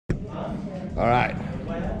All right.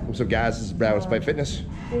 What's up, guys? This is Brad with Osan Fitness.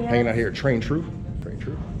 Hanging out here at Traintrue.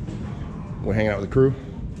 We're hanging out with the crew.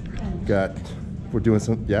 We're doing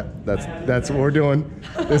some. Yeah, that's what we're doing.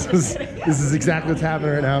 This is exactly what's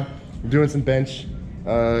happening right now. We're doing some bench. Did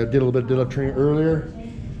a little bit of deadlift training earlier.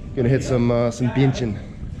 Gonna hit some benching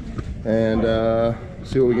and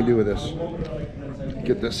see what we can do with this.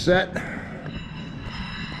 Get this set.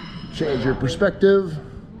 Change your perspective.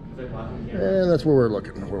 And that's where we're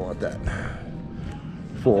looking. We want that.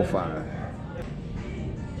 405.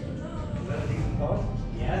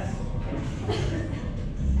 Yes.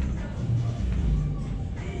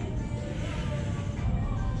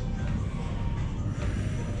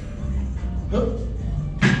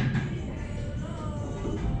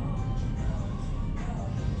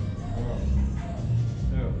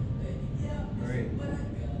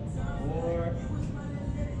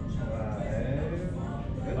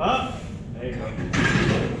 Up. There you go.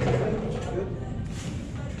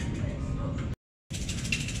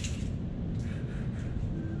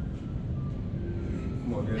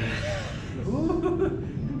 Come on, dude.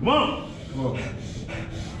 Come on. Come on.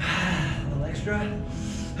 A little extra.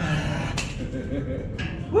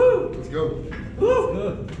 Woo. Let's go.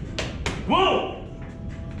 Woo. Come on.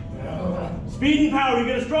 Speed and power. You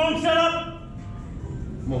get a strong setup.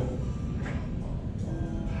 Come on.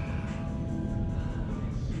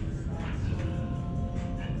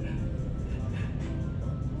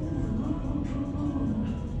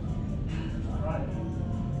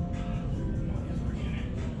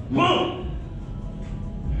 Come on!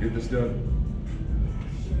 Get this done.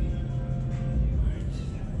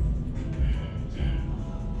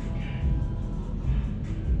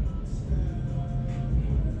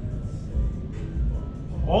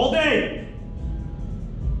 All day!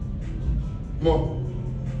 Come on.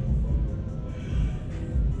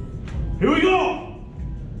 Here we go!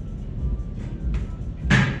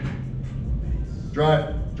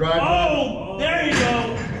 Drive. Oh! There you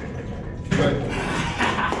go! Good.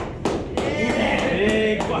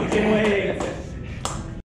 Big fucking wave!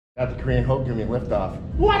 Got the Korean Hope, give me a lift off.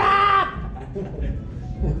 What up?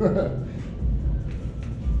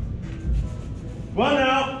 One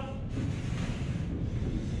now.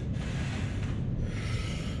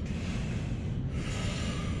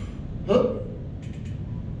 Huh?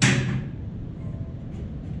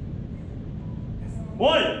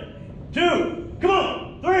 1, 2, come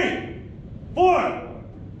on! 3, 4,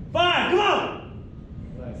 5, come on!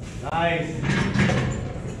 Nice.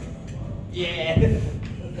 Yeah.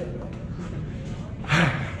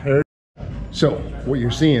 So what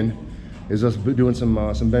you're seeing is us doing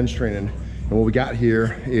some bench training, and what we got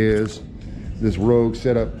here is this Rogue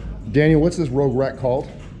setup. Daniel, what's this Rogue rack called?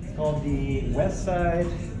 It's called the Westside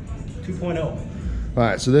 2.0. All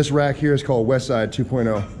right, so this rack here is called Westside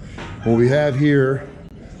 2.0. What we have here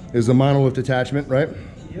is the monolift attachment, right?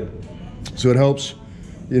 Yep. So it helps,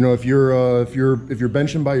 you know, if you're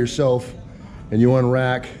benching by yourself and you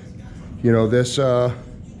unrack, you know, this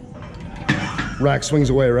rack swings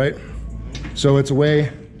away, right? So it's a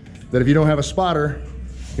way that if you don't have a spotter,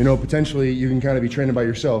 you know, potentially you can kind of be training by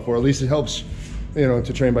yourself, or at least it helps, you know,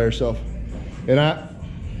 to train by yourself. And I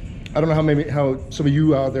don't know how some of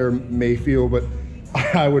you out there may feel, but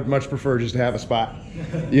I would much prefer just to have a spot,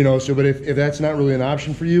 you know. So, but if that's not really an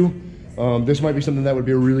option for you, this might be something that would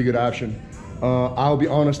be a really good option. I'll be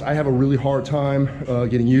honest, I have a really hard time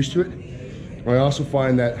getting used to it. I also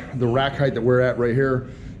find that the rack height that we're at right here,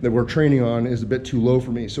 that we're training on, is a bit too low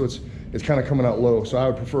for me. So it's kind of coming out low. So I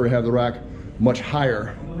would prefer to have the rack much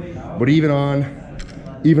higher. But even on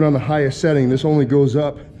the highest setting, this only goes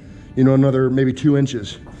up, you know, another maybe 2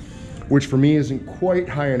 inches, which for me isn't quite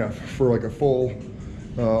high enough for like a full,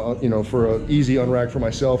 you know, for an easy unrack for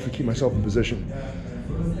myself to keep myself in position.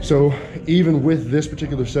 So even with this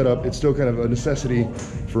particular setup, it's still kind of a necessity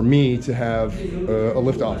for me to have a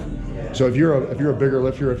lift off. So if you're a bigger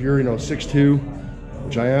lifter, if you're, you know, 6'2",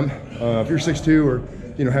 which I am, if you're 6'2", or,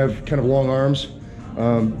 you know, have kind of long arms,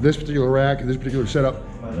 this particular rack, this particular setup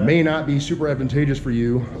may not be super advantageous for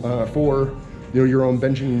you for, you know, your own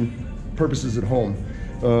benching purposes at home.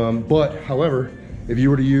 But however, if you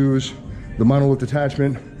were to use the monolift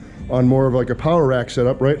attachment on more of like a power rack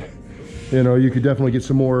setup, right, you know, you could definitely get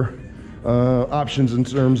some more options in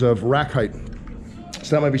terms of rack height.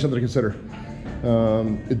 So that might be something to consider.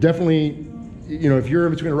 It definitely, you know, if you're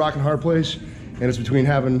in between a rock and hard place, and it's between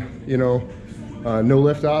having, you know, no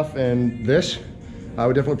lift off and this, I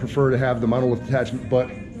would definitely prefer to have the monolift attachment. But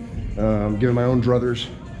given my own druthers,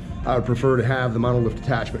 I would prefer to have the monolift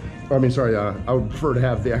attachment. I mean, sorry, I would prefer to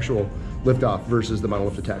have the actual lift off versus the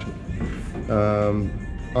monolift attachment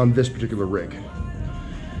on this particular rig.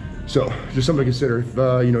 So just something to consider. If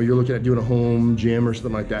you know, you're looking at doing a home gym or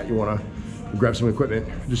something like that, you want to grab some equipment,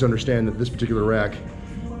 just understand that this particular rack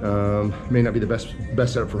may not be the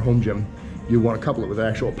best setup for home gym. You want to couple it with an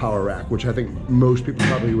actual power rack, which I think most people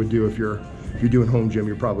probably would do. If you're doing home gym,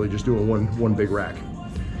 you're probably just doing one big rack.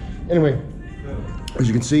 Anyway, as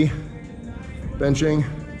you can see, benching.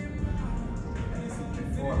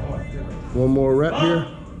 One more rep here.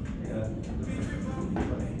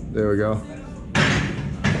 There we go.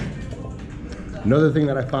 Another thing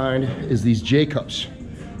that I find is these J cups,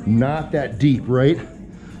 not that deep, right?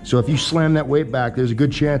 So if you slam that weight back, there's a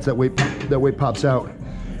good chance that weight pops out,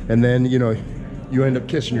 and then you know you end up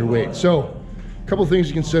kissing your weight. So a couple of things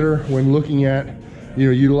to consider when looking at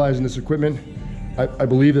utilizing this equipment. I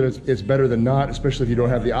believe that it's better than not, especially if you don't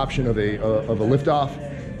have the option of a lift off.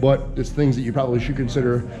 But it's things that you probably should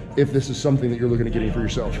consider if this is something that you're looking at getting for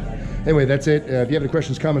yourself. Anyway, that's it. If you have any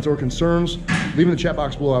questions, comments, or concerns, leave in the chat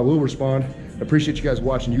box below. I will respond. I appreciate you guys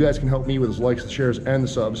watching. You guys can help me with the likes, the shares, and the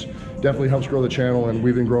subs. Definitely helps grow the channel, and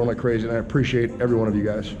we've been growing like crazy, and I appreciate every one of you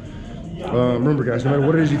guys. Remember, guys, no matter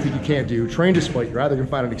what it is you think you can't do, train despite. You're either going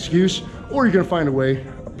to find an excuse or you're going to find a way.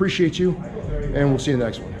 Appreciate you, and we'll see you in the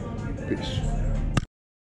next one. Peace.